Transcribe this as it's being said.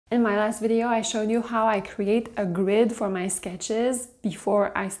In my last video, I showed you how I create a grid for my sketches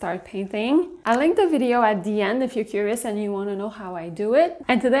before I start painting. I'll link the video at the end if you're curious and you want to know how I do it.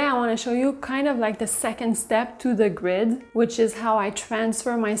 And today I want to show you kind of like the second step to the grid, which is how I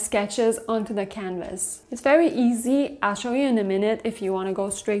transfer my sketches onto the canvas. It's very easy. I'll show you in a minute if you want to go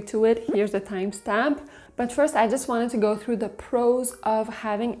straight to it. Here's the timestamp. But first, I just wanted to go through the pros of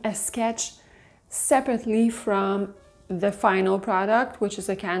having a sketch separately from the final product, which is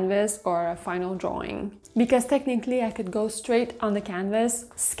a canvas or a final drawing. Because technically I could go straight on the canvas,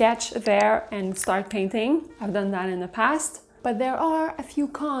 sketch there and start painting. I've done that in the past. But there are a few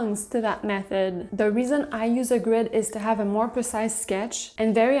cons to that method. The reason I use a grid is to have a more precise sketch,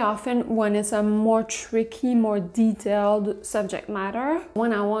 and very often when it's a more tricky, more detailed subject matter,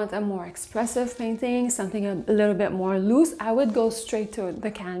 when I want a more expressive painting, something a little bit more loose, I would go straight to the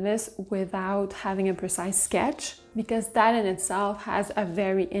canvas without having a precise sketch, because that in itself has a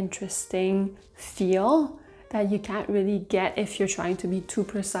very interesting feel that you can't really get if you're trying to be too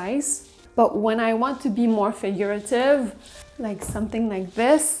precise. But when I want to be more figurative, like something like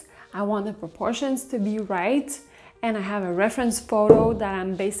this, I want the proportions to be right, and I have a reference photo that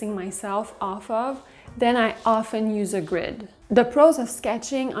I'm basing myself off of, then I often use a grid. The pros of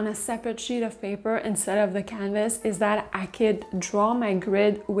sketching on a separate sheet of paper instead of the canvas is that I could draw my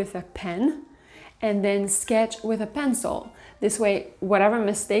grid with a pen and then sketch with a pencil. This way, whatever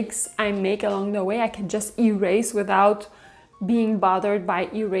mistakes I make along the way, I can just erase without being bothered by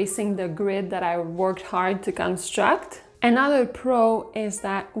erasing the grid that I worked hard to construct. Another pro is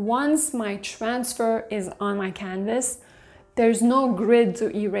that once my transfer is on my canvas, there's no grid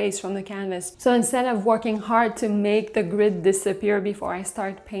to erase from the canvas. So instead of working hard to make the grid disappear before I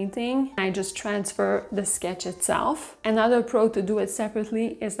start painting, I just transfer the sketch itself. Another pro to do it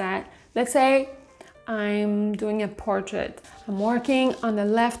separately is that, let's say I'm doing a portrait. I'm working on the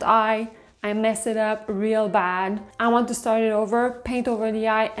left eye, I mess it up real bad. I want to start it over, paint over the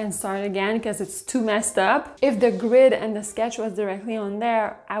eye and start again because it's too messed up. If the grid and the sketch was directly on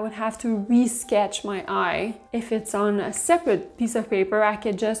there, I would have to re-sketch my eye. If it's on a separate piece of paper, I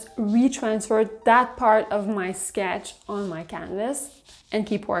could just re-transfer that part of my sketch on my canvas and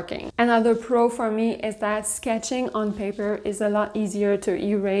keep working. Another pro for me is that sketching on paper is a lot easier to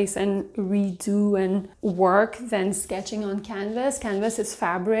erase and redo and work than sketching on canvas. Canvas is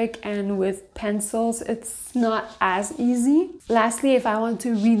fabric, and with pencils it's not as easy. Lastly, if I want to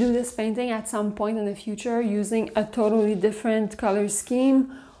redo this painting at some point in the future using a totally different color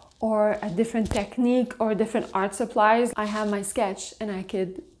scheme or a different technique or different art supplies, I have my sketch and I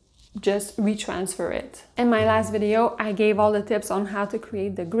could just retransfer it. In my last video, I gave all the tips on how to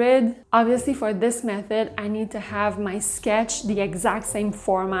create the grid. Obviously, for this method, I need to have my sketch the exact same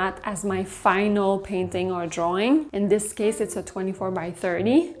format as my final painting or drawing. In this case, it's a 24 by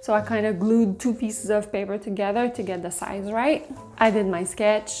 30. So I kind of glued two pieces of paper together to get the size right. I did my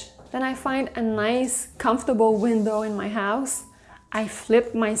sketch. Then I find a nice, comfortable window in my house. I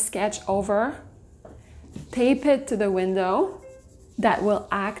flip my sketch over, tape it to the window. That will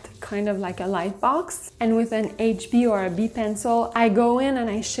act kind of like a light box. And with an HB or a B pencil, I go in and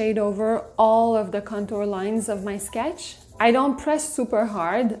I shade over all of the contour lines of my sketch. I don't press super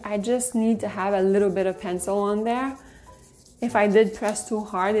hard. I just need to have a little bit of pencil on there. If I did press too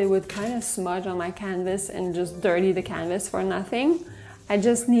hard, it would kind of smudge on my canvas and just dirty the canvas for nothing. I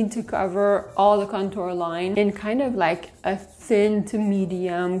just need to cover all the contour line in kind of like a thin to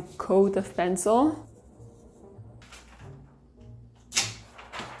medium coat of pencil.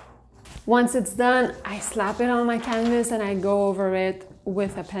 Once it's done, I slap it on my canvas and I go over it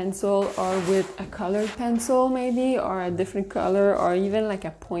with a pencil or with a colored pencil maybe, or a different color, or even like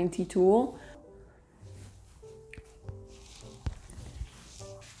a pointy tool.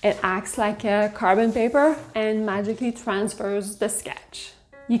 It acts like a carbon paper and magically transfers the sketch.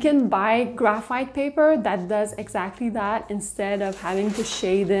 You can buy graphite paper that does exactly that. Instead of having to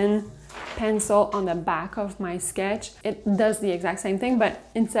shade in pencil on the back of my sketch, it does the exact same thing, but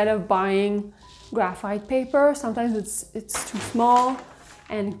instead of buying graphite paper, sometimes it's too small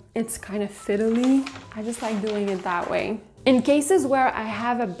and it's kind of fiddly. I just like doing it that way. In cases where I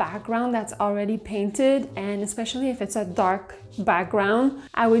have a background that's already painted, and especially if it's a dark background,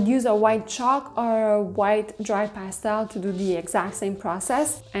 I would use a white chalk or a white dry pastel to do the exact same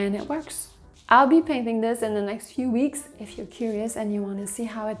process, and it works. I'll be painting this in the next few weeks. If you're curious and you want to see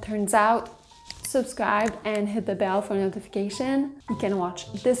how it turns out, subscribe and hit the bell for notification. You can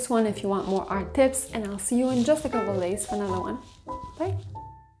watch this one if you want more art tips, and I'll see you in just a couple of days for another one. Bye!